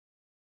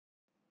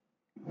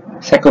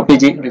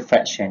Cycloplegic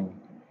refraction.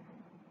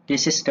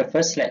 This is the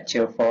first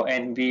lecture for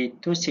NV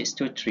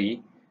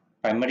 2623,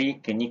 Primary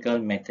Clinical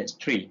Methods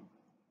 3.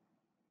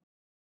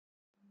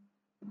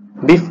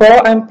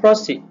 Before I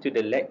proceed to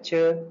the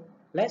lecture,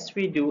 let's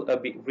redo a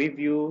big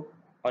review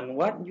on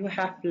what you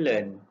have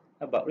learned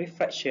about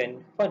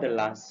refraction for the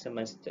last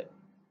semester.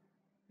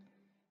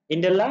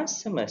 In the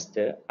last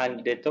semester,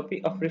 under the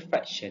topic of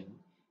refraction,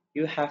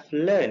 you have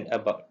learned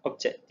about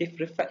objective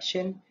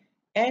refraction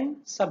and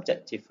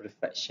subjective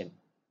refraction.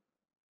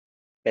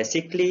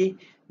 Basically,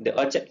 the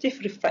objective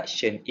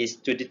refraction is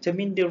to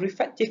determine the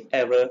refractive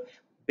error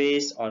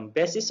based on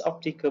basis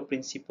optical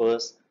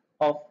principles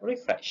of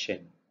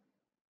refraction.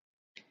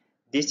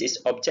 This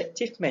is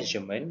objective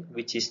measurement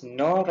which is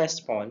no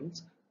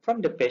response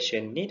from the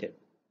patient needed.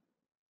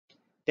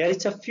 There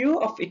is a few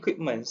of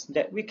equipments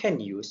that we can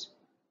use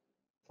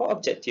for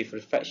objective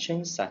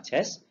refraction such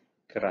as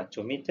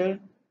keratometer,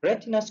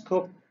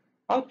 retinoscope,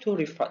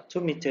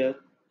 autorefractometer,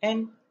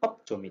 and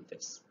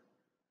optometers.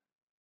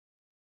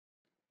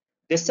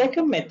 The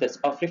second method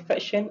of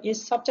refraction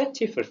is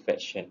subjective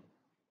refraction,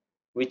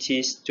 which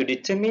is to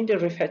determine the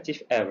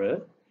refractive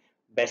error,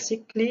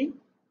 basically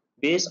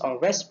based on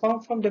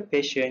response from the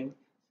patient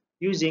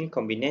using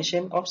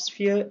combination of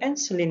sphere and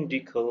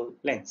cylindrical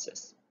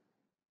lenses.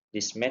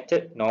 This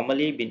method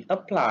normally been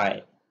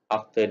applied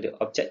after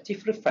the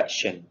objective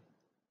refraction.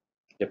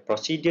 The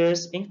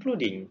procedures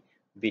including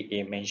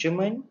VA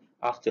measurement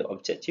after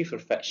objective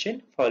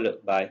refraction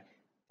followed by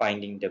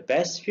finding the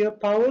best sphere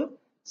power,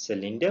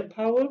 cylinder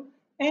power,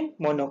 and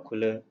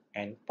monocular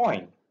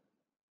endpoint.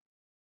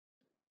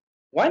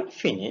 Once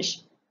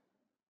finished,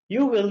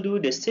 you will do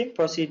the same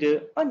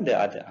procedure on the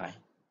other eye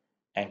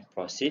and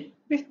proceed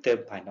with the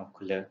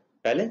binocular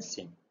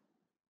balancing.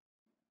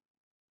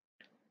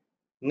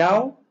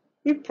 Now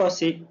we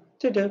proceed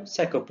to the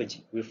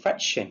cycloplegic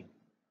refraction.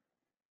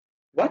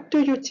 What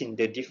do you think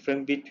the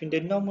difference between the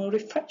normal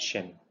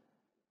refraction?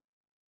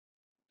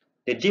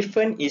 The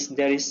difference is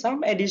there is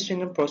some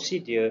additional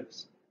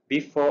procedures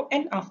before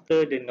and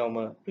after the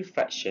normal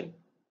refraction.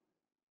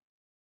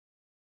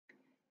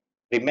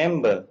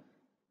 Remember,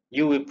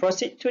 you will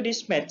proceed to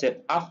this method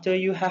after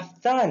you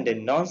have done the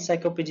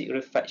non-cycloplegic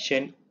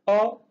refraction,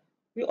 or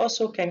we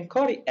also can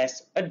call it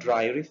as a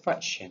dry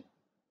refraction.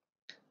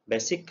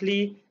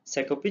 Basically,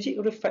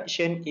 cycloplegic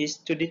refraction is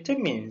to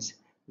determine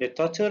the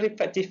total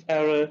refractive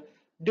error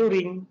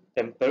during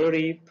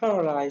temporary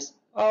paralysis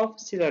of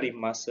ciliary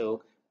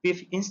muscle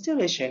with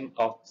installation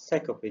of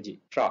cycloplegic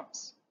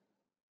drugs.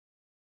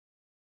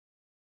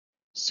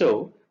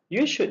 So,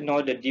 you should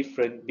know the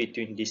difference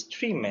between these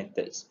three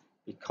methods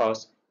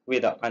because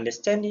without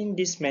understanding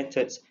these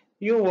methods,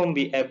 you won't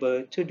be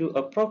able to do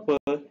a proper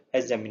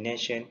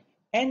examination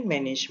and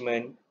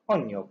management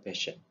on your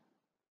patient.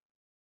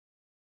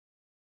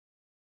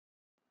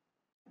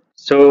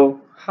 So,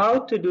 how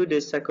to do the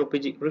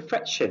cycloplegic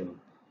refraction?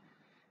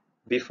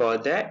 Before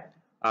that,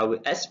 I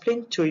will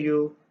explain to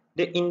you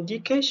the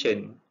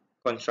indication,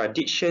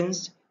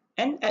 contradictions,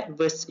 and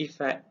adverse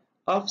effect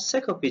of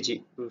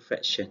cycloplegic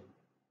refraction.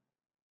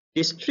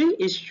 These three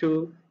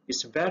issues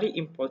is very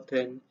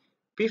important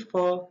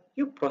before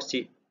you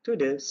proceed to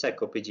the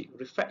cycloplegic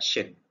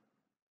refraction.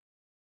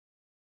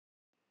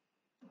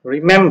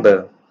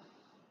 Remember,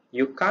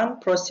 you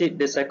can't proceed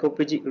the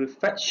cycloplegic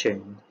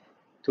refraction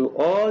to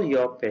all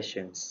your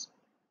patients.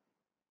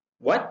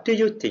 What do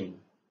you think?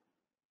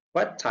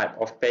 What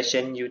type of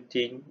patient you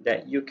think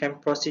that you can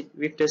proceed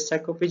with the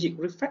cycloplegic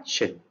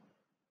refraction?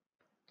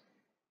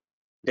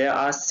 There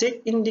are 6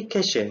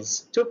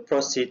 indications to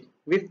proceed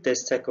with the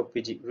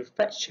cycloplegic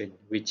refraction,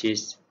 which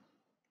is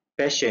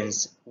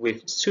patients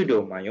with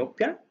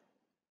pseudomyopia.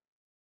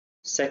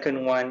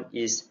 Second one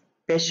is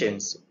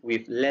patients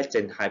with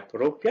latent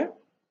hyperopia.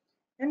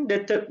 And the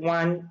third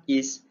one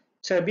is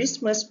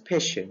strabismus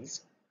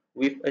patients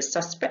with a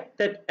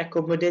suspected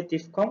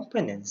accommodative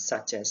component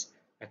such as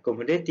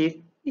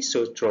accommodative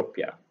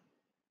esotropia.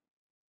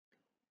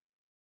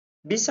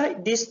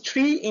 Besides these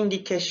 3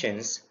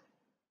 indications,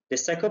 the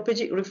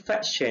cycloplegic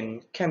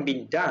refraction can be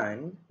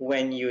done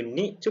when you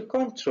need to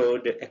control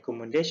the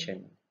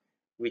accommodation,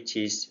 which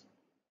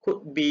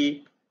could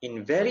be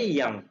in very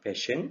young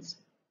patients,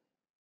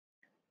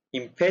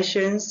 in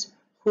patients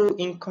who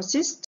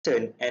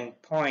inconsistent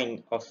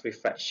endpoint of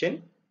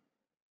refraction,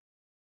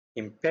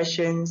 in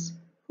patients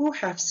who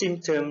have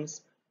symptoms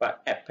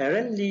but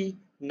apparently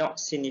not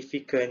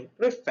significant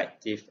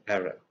refractive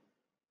error.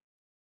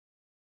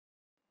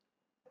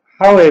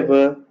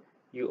 However,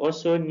 you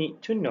also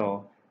need to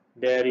know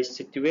there is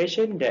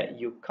situation that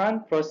you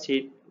can't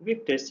proceed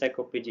with the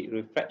cycloplegic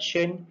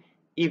refraction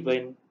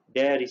even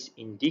there is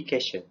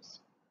indications,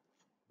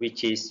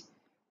 which is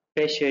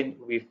patient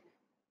with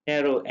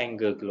narrow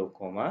angle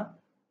glaucoma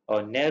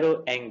or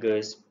narrow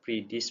angles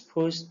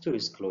predisposed to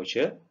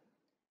sclerosis.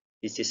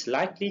 This is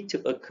likely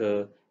to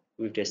occur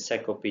with the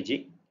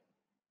cycloplegic,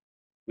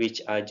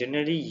 which are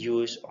generally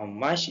used on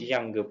much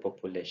younger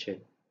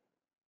population.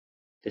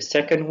 The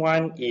second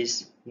one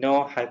is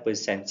no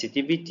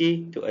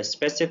hypersensitivity to a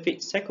specific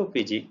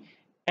cycloplegic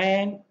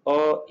and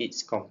or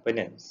its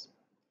components.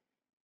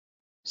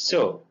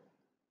 So,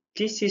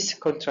 this is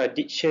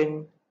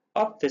contradiction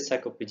of the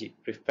cycloplegic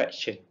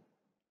refraction.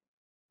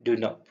 Do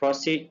not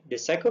proceed the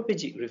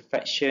cycloplegic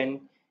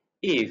refraction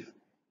if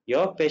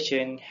your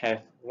patient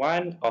have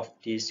one of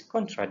these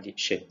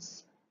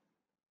contradictions.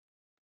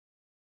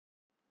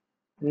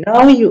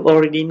 Now you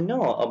already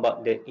know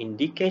about the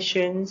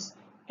indications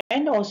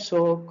and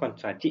also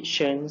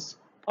contradictions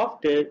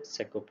of the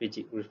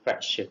cycloplegic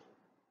refraction.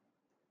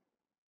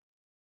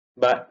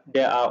 But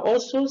there are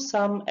also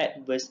some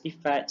adverse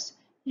effects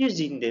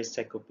using the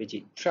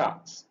cycloplegic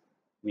drugs,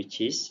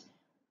 which is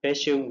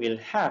patient will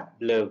have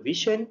blurred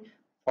vision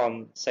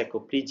from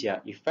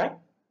cycloplegia effect.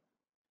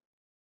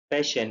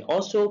 Patient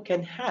also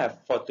can have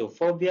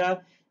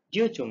photophobia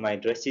due to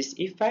mydriasis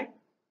effect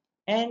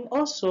and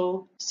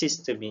also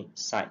systemic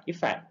side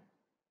effect.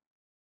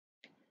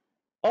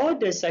 All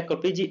the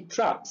cycloplegic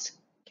drugs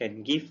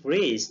can give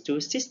rise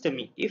to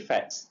systemic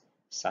effects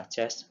such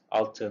as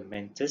altered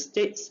mental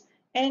states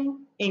and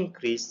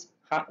increased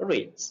heart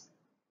rates.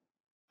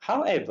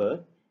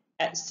 However,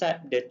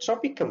 except the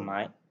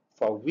tropicamide,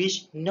 for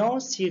which no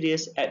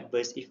serious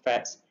adverse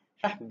effects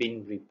have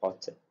been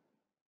reported.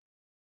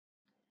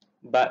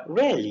 But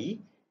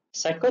rarely,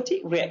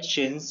 psychotic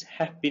reactions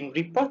have been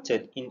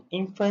reported in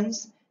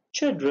infants,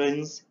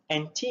 children,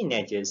 and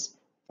teenagers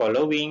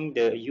following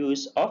the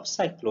use of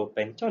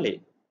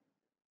cyclopentolate.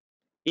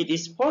 It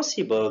is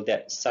possible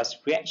that such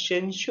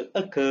reactions should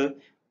occur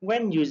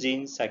when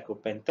using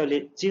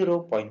cyclopentolate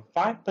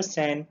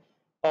 0.5%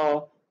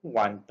 or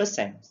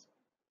 1%.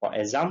 For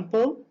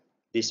example,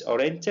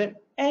 disoriented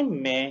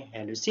and may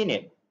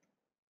hallucinate.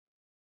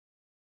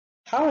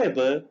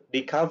 However,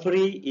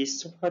 recovery is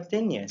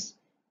spontaneous,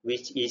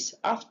 which is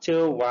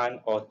after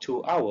 1 or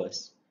 2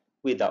 hours,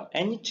 without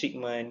any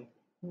treatment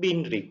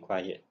being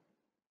required.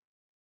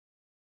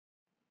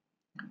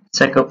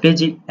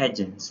 Cycloplegic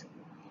agents.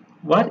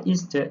 What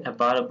is the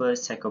available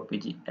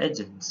cycloplegic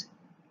agents?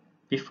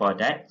 Before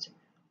that,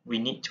 we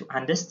need to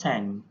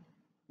understand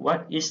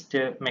what is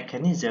the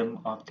mechanism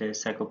of the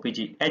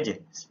cycloplegic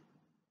agents.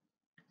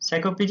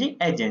 Cycloplegic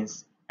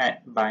agents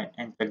act by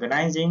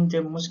antagonizing the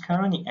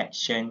muscarinic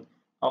action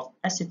of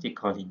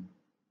acetylcholine.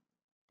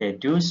 They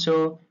do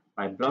so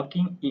by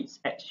blocking its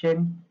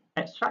action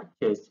at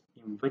structures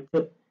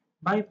inverted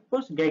by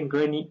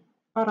postganglionic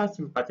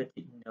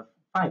parasympathetic nerve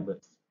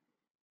fibers.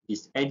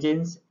 These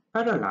agents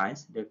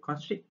paralyze the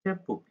constrictor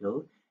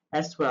pupil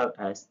as well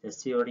as the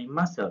ciliary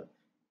muscle,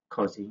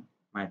 causing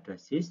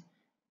mydriasis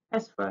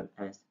as well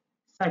as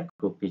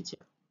cycloplegia.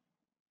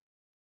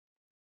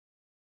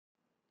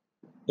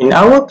 In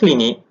our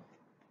clinic,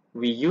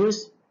 we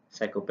use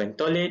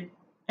cyclopentolate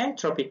and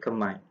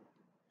tropicamide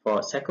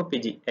for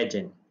cycloplegic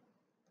agent.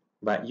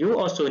 But you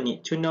also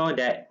need to know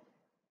that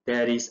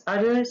there is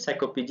other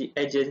cycloplegic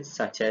agents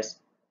such as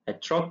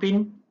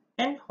atropine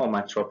and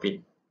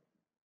homatropine.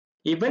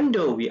 Even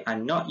though we are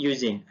not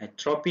using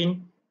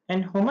atropine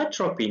and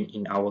homatropine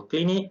in our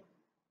clinic,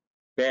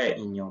 bear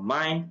in your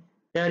mind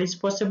there is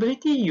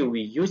possibility you will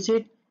use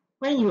it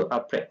when you are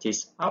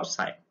practice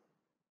outside.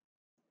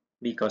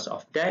 Because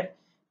of that,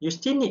 you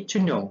still need to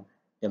know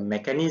the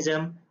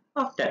mechanism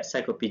of that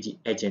cycloplegic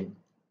agent.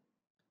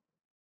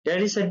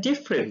 There is a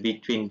difference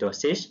between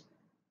dosage,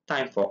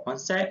 time for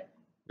onset,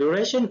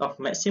 duration of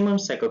maximum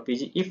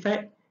cycloplegic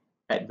effect,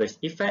 adverse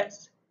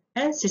effects,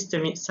 and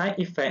systemic side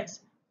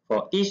effects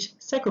for each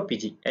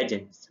cycloplegic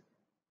agent.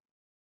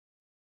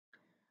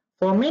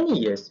 For many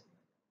years,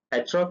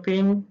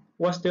 atropine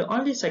was the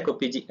only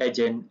cycloplegic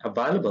agent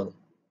available.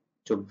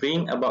 To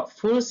bring about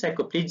full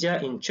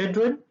cycloplegia in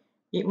children,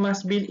 it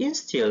must be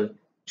instilled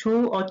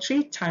 2 or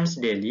 3 times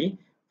daily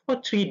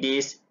for 3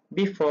 days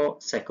before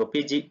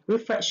cycloplegic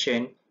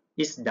refraction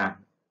is done.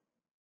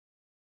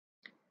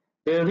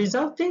 The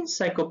resulting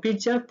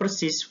cycloplegia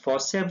persists for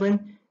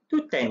 7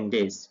 to 10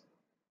 days,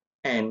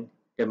 and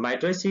the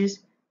mydriasis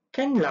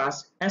can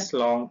last as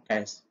long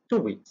as 2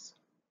 weeks.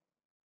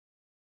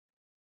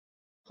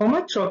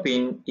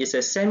 Homatropine is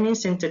a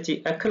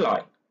semi-synthetic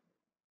alkaloid.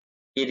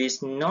 It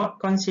is not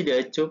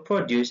considered to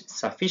produce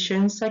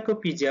sufficient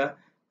cycloplegia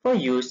for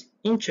use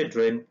in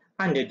children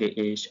under the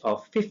age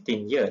of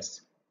 15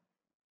 years.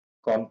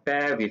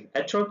 Compared with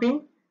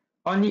atropine,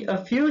 only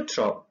a few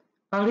drops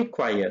are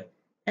required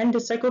and the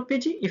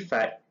cycloplegic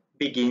effect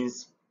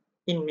begins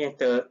in a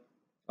matter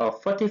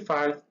of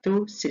 45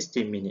 to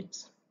 60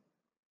 minutes.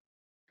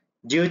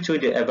 Due to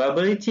the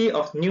availability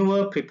of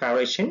newer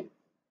preparation,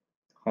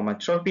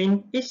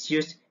 homatropine is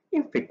used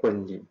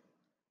infrequently.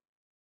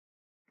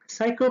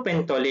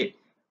 Cyclopentolate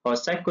or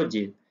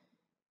Cyclogel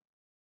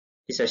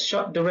is a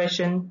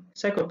short-duration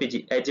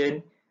cycloplegic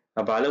agent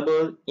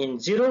available in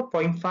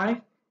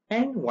 0.5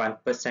 and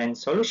 1%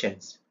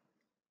 solutions.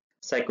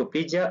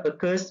 Cycloplegia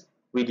occurs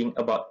within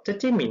about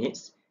 30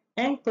 minutes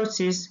and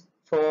persists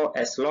for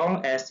as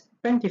long as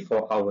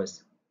 24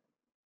 hours.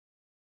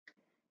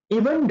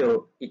 Even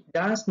though it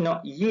does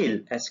not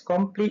yield as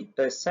complete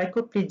a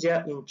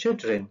cycloplegia in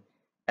children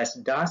as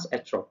does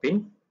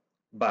atropine,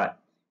 but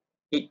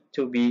it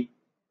to be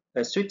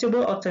a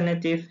suitable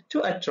alternative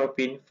to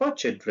atropine for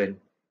children,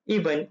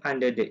 even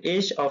under the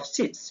age of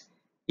 6,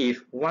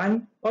 if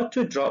 1 or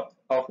 2 drops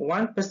of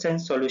 1%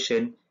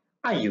 solution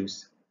are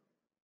used.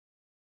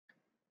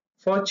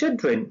 For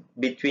children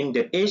between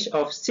the age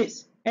of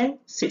 6 and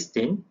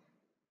 16,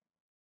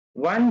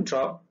 1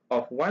 drop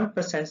of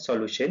 1%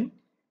 solution,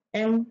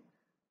 and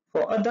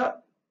for adults,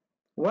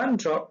 1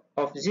 drop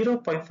of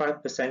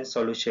 0.5%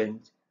 solution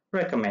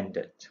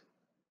recommended.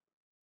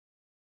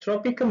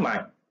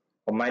 Tropicamide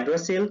or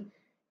Midrasil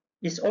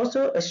is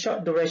also a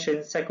short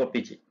duration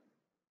cycloplegic.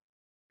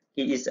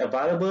 It is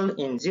available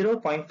in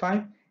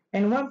 0.5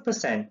 and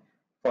 1%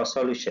 for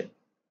solution.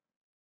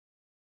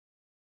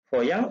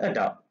 For young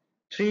adult,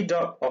 3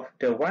 drops of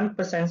the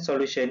 1%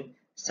 solution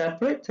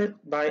separated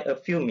by a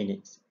few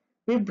minutes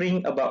will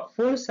bring about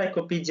full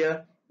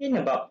cycloplegia in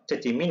about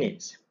 30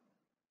 minutes,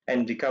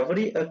 and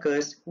recovery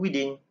occurs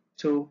within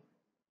 2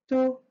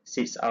 to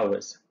 6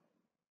 hours.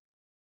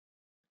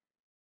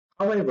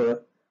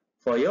 However,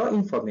 for your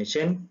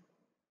information,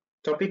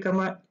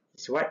 tropicamide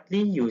is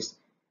widely used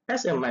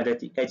as a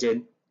mimetic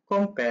agent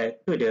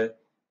compared to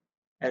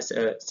as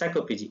a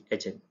cycloplegic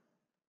agent.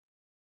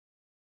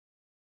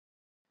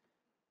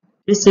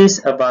 This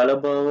is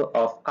available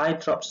of eye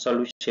drop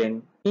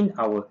solution in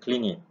our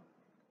clinic,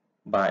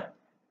 but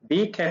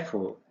be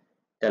careful,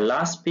 the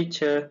last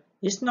picture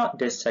is not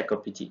the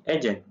cycloplegic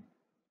agent.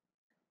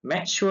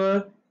 Make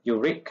sure you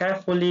read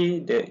carefully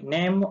the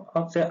name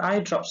of the eye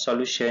drop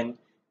solution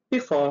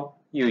before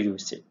you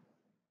use it.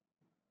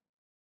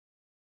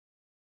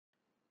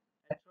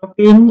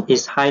 Atropine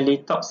is highly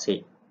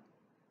toxic.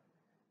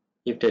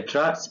 If the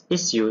drug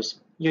is used,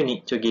 you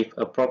need to give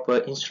a proper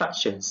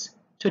instructions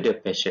to the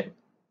patient.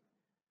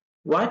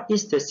 What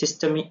is the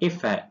systemic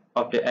effect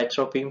of the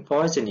atropine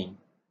poisoning?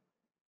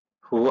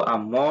 Who are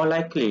more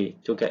likely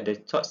to get the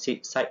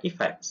toxic side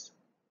effects?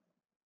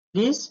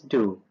 Please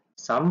do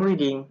some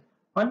reading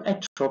on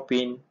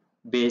atropine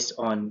based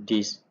on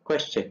this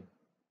question.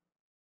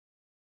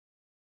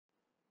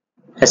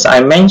 As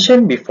I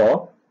mentioned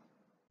before,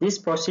 this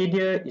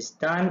procedure is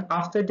done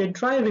after the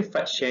dry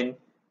refraction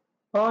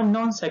or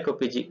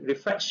non-cycloplegic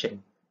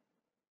refraction.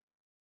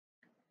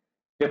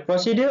 The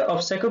procedure of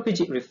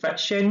cycloplegic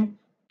refraction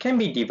can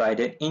be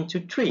divided into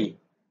 3,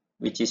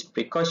 which is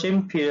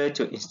precaution prior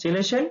to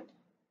installation,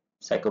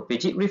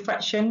 cycloplegic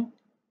refraction,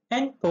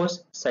 and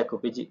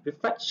post-cycloplegic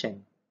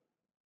refraction.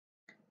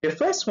 The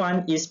first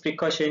one is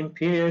precaution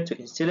prior to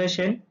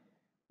installation.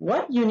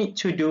 What you need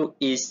to do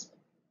is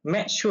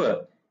make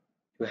sure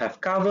you have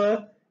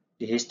covered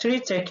the history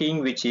taking,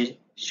 which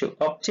should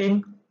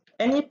obtain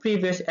any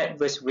previous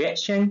adverse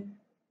reaction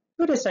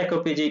to the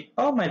cycloplegic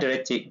or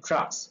mimetic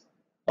drugs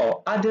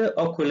or other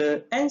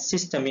ocular and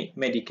systemic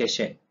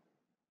medication,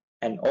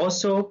 and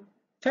also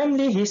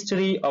family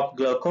history of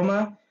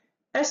glaucoma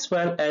as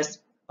well as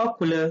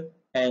ocular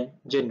and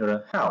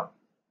general health.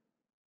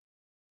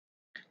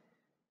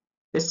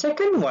 The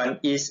second one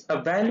is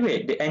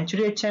evaluate the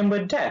anterior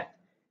chamber depth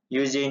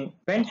using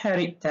Van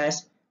Herrick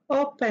test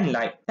or pen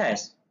light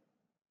test.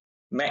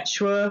 Make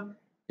sure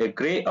the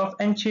grade of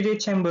anterior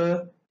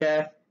chamber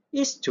depth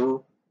is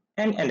 2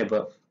 and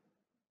above.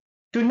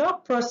 Do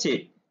not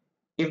proceed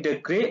if the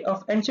grade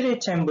of anterior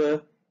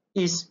chamber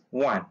is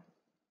 1.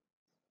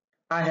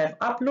 I have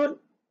uploaded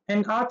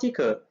an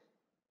article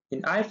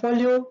in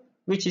iFolio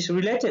which is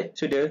related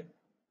to the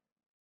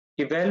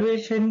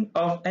evaluation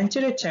of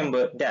anterior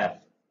chamber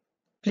depth.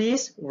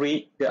 Please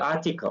read the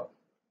article.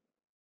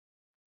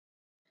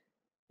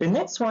 The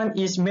next one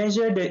is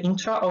measure the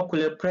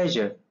intraocular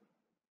pressure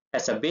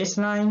as a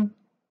baseline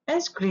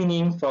and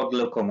screening for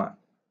glaucoma.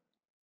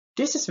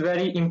 This is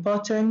very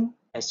important,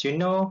 as you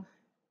know,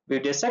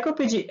 with the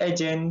cycloplegic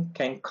agent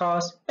can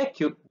cause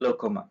acute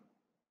glaucoma.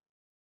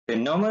 The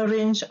normal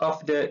range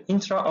of the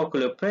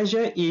intraocular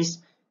pressure is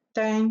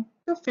 10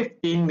 to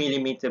 15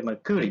 mm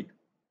mercury.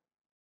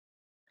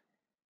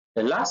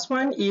 The last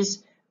one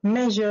is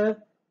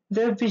measure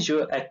the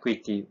visual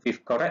acuity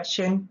with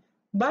correction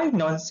by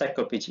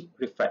non-cycloplegic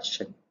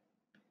refraction.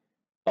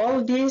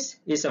 All this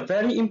is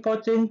very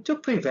important to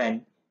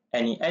prevent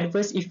any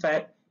adverse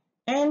effect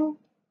and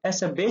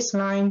as a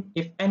baseline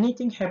if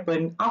anything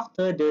happens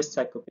after the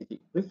cycloplegic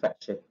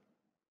refraction.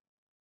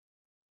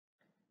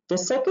 The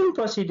second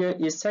procedure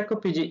is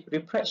cycloplegic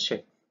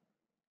refraction.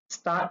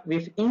 Start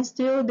with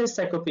instill the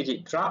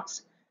cycloplegic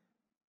drugs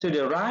to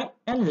the right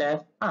and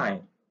left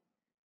eye.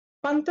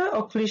 Frontal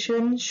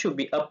occlusion should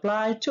be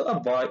applied to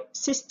avoid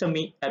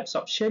systemic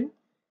absorption,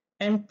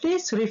 and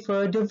please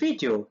refer the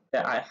video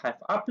that I have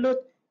uploaded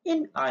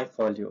in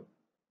iFolio.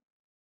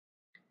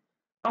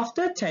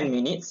 After 10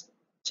 minutes,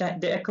 check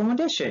the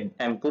accommodation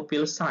and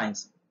pupil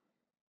size.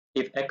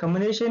 If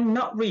accommodation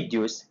not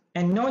reduced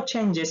and no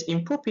changes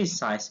in pupil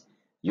size,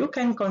 you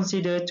can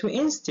consider to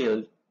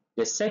instill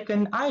the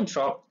second eye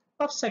drop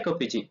of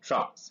cycloplegic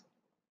drugs.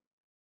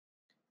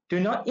 Do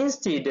not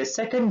instill the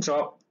second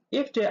drop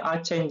if there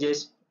are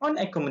changes on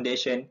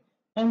accommodation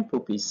and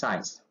pupil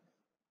size.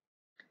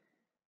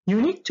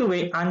 You need to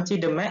wait until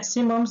the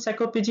maximum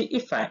cycloplegic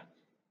effect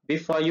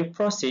before you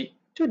proceed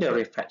to the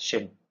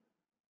refraction.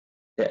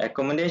 The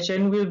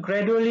accommodation will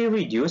gradually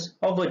reduce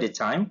over the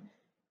time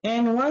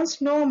And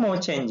once no more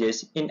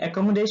changes in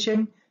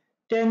accommodation,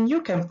 then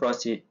you can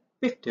proceed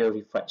with the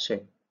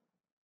refraction,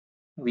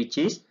 which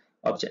is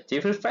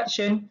objective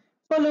refraction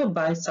followed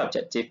by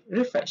subjective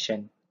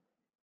refraction.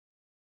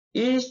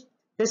 It is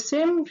the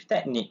same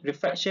technique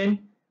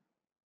refraction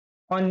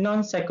on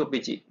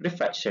non-cycloplegic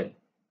refraction.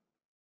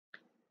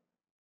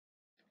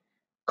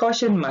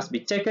 Caution must be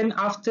taken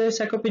after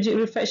cycloplegic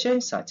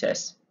refraction, such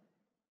as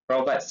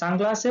provide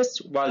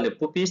sunglasses while the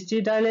pupil is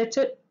still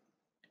dilated,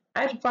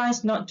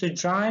 advise not to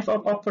drive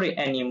or operate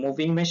any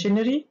moving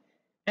machinery,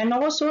 and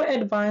also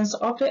advise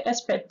of the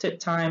expected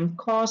time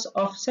course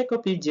of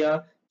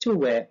cycloplegia to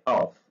wear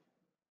off.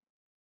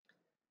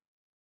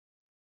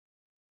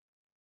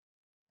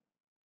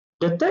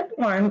 The third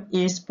one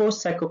is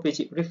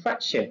post-cycloplegic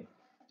refraction.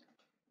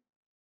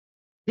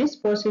 This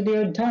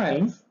procedure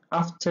done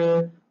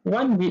after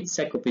 1 week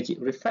cycloplegic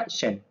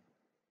refraction.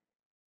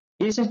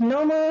 It is a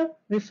normal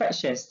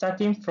refraction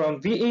starting from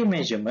VA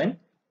measurement,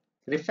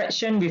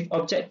 refraction with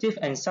objective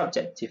and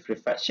subjective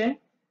refraction,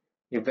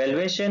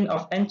 evaluation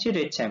of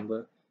anterior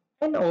chamber,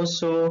 and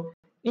also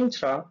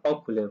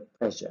intraocular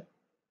pressure.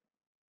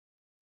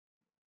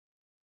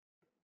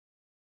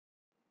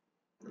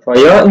 For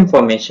your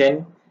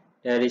information,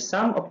 there is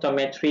some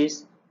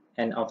optometrists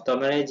and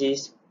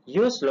ophthalmologists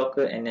use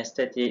local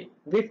anesthetic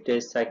with the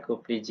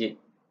cycloplegic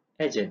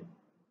agent.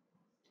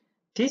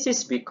 This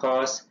is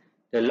because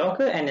the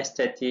local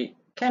anesthetic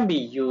can be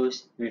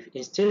used with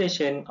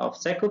instillation of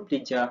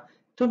cycloplegia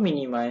to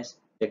minimize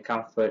the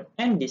comfort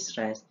and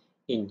distress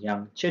in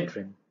young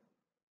children.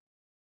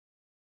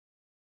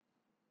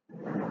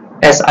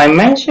 As I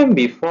mentioned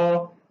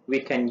before, we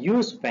can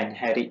use Van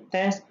Herrick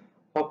test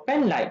or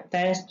pen light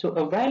test to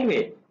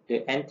evaluate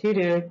the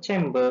anterior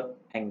chamber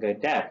angle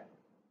depth.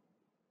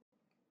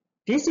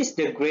 This is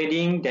the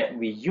grading that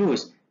we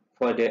use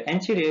for the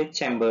anterior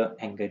chamber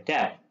angle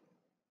depth.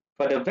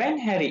 For the Van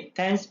Herrick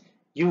test,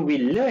 you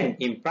will learn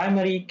in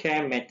Primary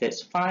Care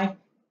Methods 5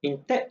 in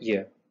 3rd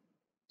year.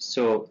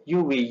 So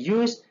you will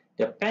use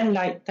the pen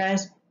light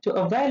test to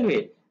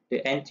evaluate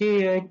the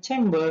anterior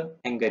chamber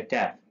angle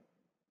depth.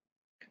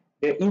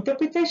 The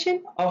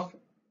interpretation of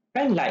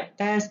pen light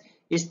test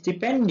is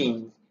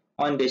depending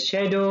on the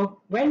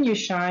shadow when you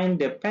shine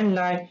the pen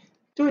light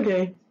to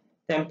the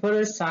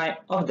temporal side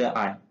of the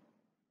eye.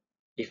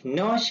 If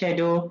no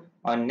shadow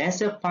on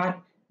nasal part,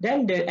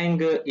 then the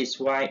angle is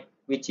wide,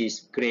 which is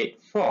grade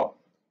 4.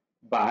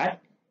 But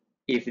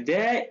if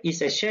there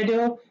is a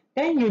shadow,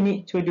 then you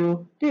need to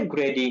do the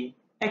grading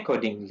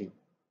accordingly.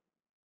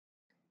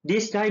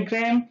 This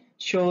diagram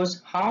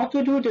shows how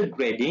to do the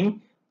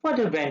grading for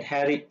the Van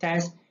Herrick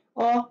test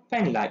or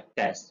pen light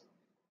test.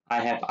 I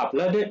have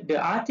uploaded the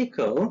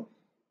article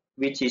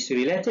which is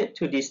related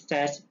to this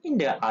test in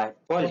the eye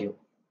volume.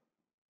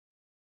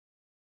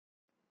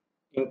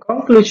 In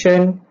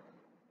conclusion,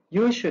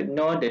 you should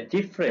know the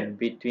difference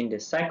between the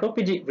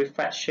cycloplegic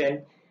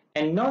refraction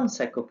and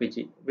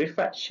non-cycloplegic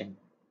refraction.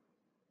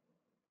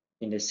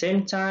 In the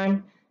same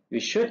time, you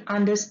should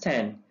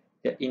understand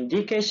the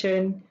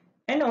indication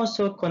and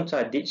also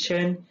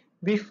contradiction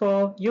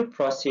before you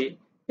proceed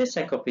with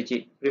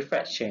cycloplegic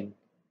refraction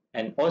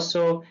and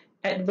also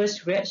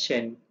adverse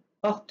reaction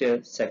of the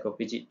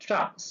cycloplegic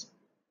drugs.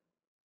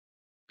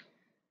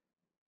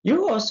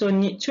 You also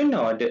need to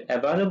know the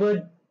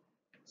available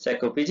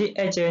cycloplegic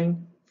agent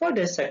for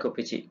the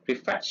cycloplegic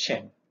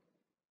refraction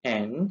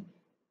and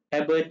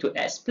able to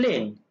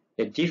explain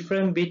the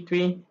difference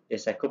between the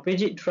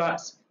cycloplegic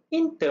drugs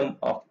in terms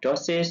of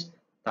dosage,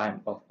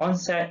 time of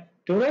onset,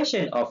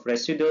 duration of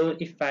residual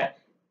effect,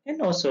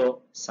 and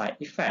also side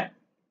effect.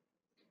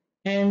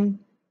 And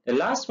the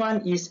last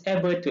one is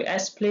able to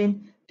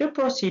explain the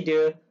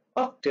procedure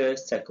of the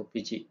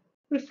cycloplegic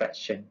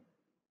refraction.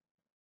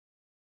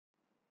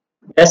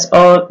 That's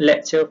all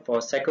lecture for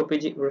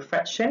cycloplegic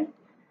refraction.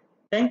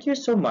 Thank you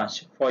so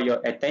much for your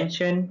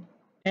attention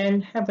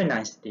and have a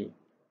nice day.